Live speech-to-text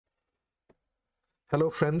Hello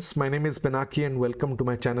friends, my name is Benaki and welcome to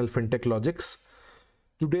my channel Fintech Logics.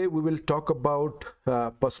 Today we will talk about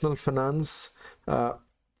personal finance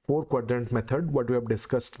 4-quadrant method, what we have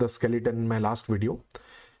discussed the skeleton in my last video.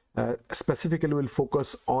 Specifically, we'll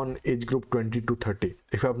focus on age group 20 to 30.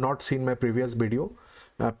 If you have not seen my previous video,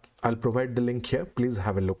 I'll provide the link here. Please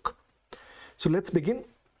have a look. So let's begin.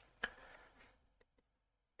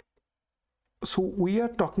 So we are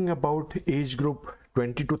talking about age group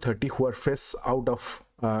 20 to 30 who are fresh out of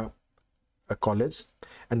college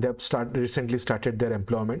and they have recently started their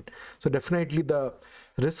employment. So definitely the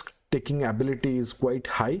risk taking ability is quite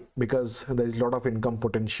high because there is a lot of income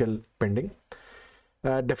potential pending.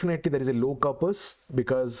 Definitely there is a low corpus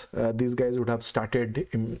because these guys would have started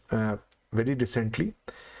very recently,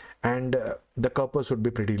 and the corpus would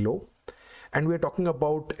be pretty low. And we are talking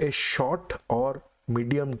about a short or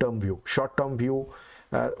medium term view. Short term view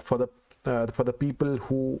for the people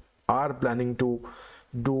who are planning to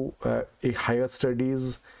do a higher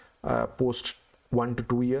studies post 1 to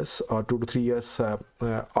 2 years or 2 to 3 years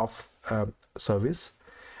of service,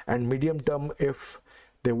 and medium term if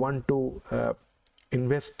they want to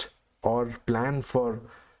invest or plan for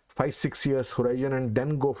 5-6 years horizon and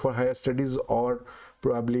then go for higher studies, or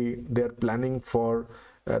probably they're planning for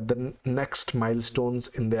the next milestones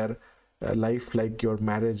in their life, like your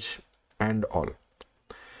marriage and all.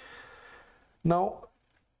 Now,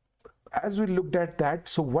 as we looked at that,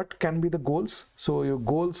 so what can be the goals? So your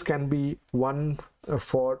goals can be one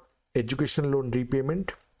for educational loan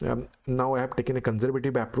repayment. Now I have taken a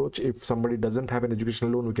conservative approach. If somebody doesn't have an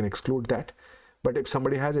educational loan, we can exclude that. But if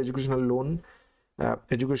somebody has educational loan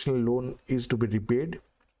is to be repaid.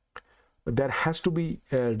 There has to be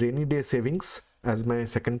rainy day savings as my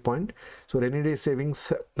second point. So rainy day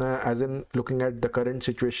savings, as in looking at the current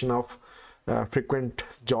situation of frequent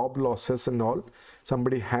job losses and all,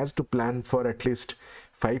 somebody has to plan for at least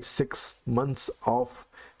 5-6 months of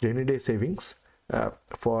rainy day savings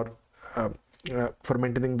for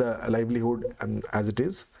maintaining the livelihood as it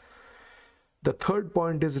is. The third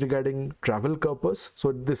point is regarding travel purpose.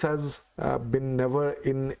 So this has been never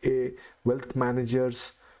in a wealth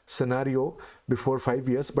manager's scenario before 5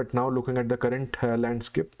 years, but now looking at the current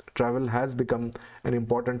landscape, travel has become an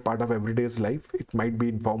important part of everyday's life. It might be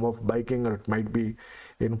in form of biking, or it might be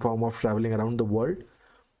in form of traveling around the world.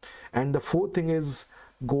 And the fourth thing is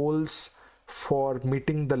goals for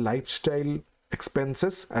meeting the lifestyle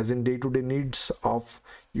expenses, as in day-to-day needs of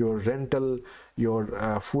your rental,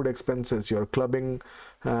 your food expenses, your clubbing,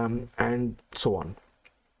 and so on.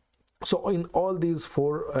 So in all these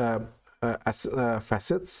four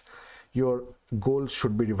facets, your goals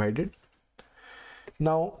should be divided.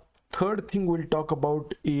 Now, third thing we'll talk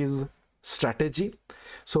about is strategy.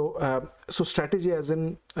 So strategy as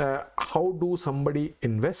in how do somebody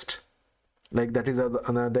invest, like that is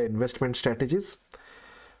another investment strategies.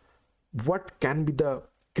 What can be the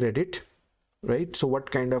credit, right? So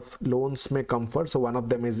what kind of loans may come for? So one of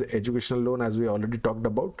them is educational loan, as we already talked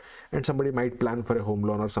about, and somebody might plan for a home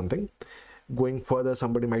loan or something. Going further,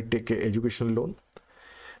 somebody might take a educational loan.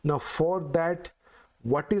 Now for that,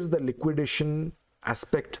 what is the liquidation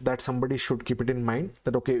aspect that somebody should keep it in mind?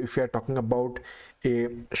 That okay, if you are talking about a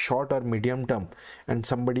short or medium term and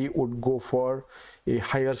somebody would go for a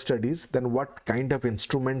higher studies, then what kind of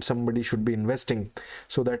instrument somebody should be investing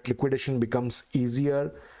so that liquidation becomes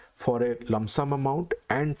easier for a lump sum amount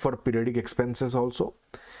and for periodic expenses also.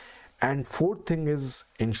 And fourth thing is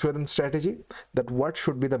insurance strategy, that what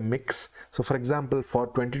should be the mix. So for example, for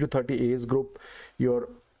 20 to 30 age group, your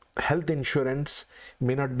health insurance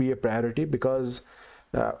may not be a priority because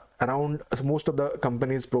most of the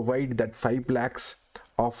companies provide that 5 lakhs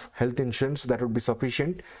of health insurance. That would be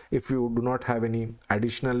sufficient if you do not have any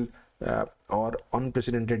additional or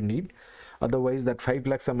unprecedented need. Otherwise that 5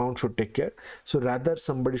 lakhs amount should take care. So rather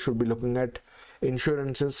somebody should be looking at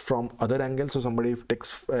insurances from other angles. So somebody if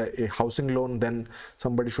takes a housing loan, then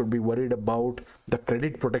somebody should be worried about the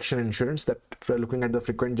credit protection insurance, that looking at the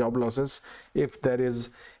frequent job losses. If there is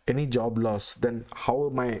any job loss, then how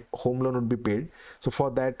my home loan would be paid. So for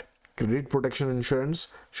that, credit protection insurance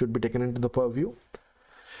should be taken into the purview.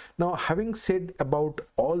 Now, having said about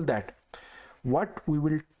all that, what we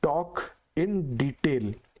will talk in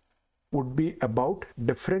detail would be about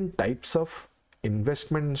different types of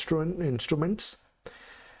investment instruments,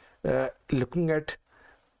 looking at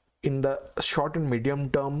in the short and medium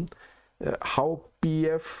term how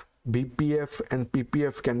PF, BPF and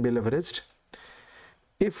PPF can be leveraged,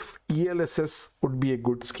 if ELSS would be a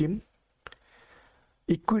good scheme,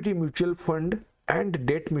 equity mutual fund and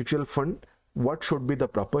debt mutual fund, what should be the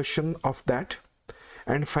proportion of that,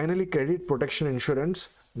 and finally credit protection insurance,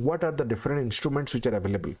 what are the different instruments which are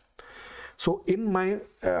available. So in my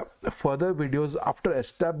further videos, after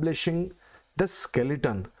establishing the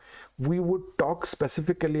skeleton, we would talk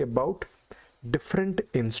specifically about different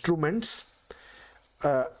instruments,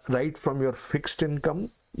 right from your fixed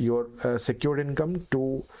income, your secured income,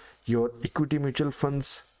 to your equity mutual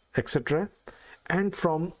funds, etc., and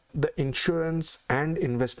from the insurance and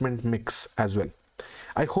investment mix as well.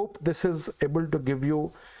 I hope this is able to give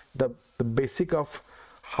you the basic of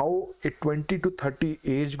how a 20 to 30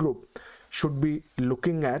 age group should be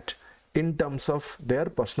looking at in terms of their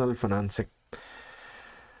personal financing.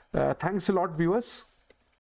 Thanks a lot, viewers.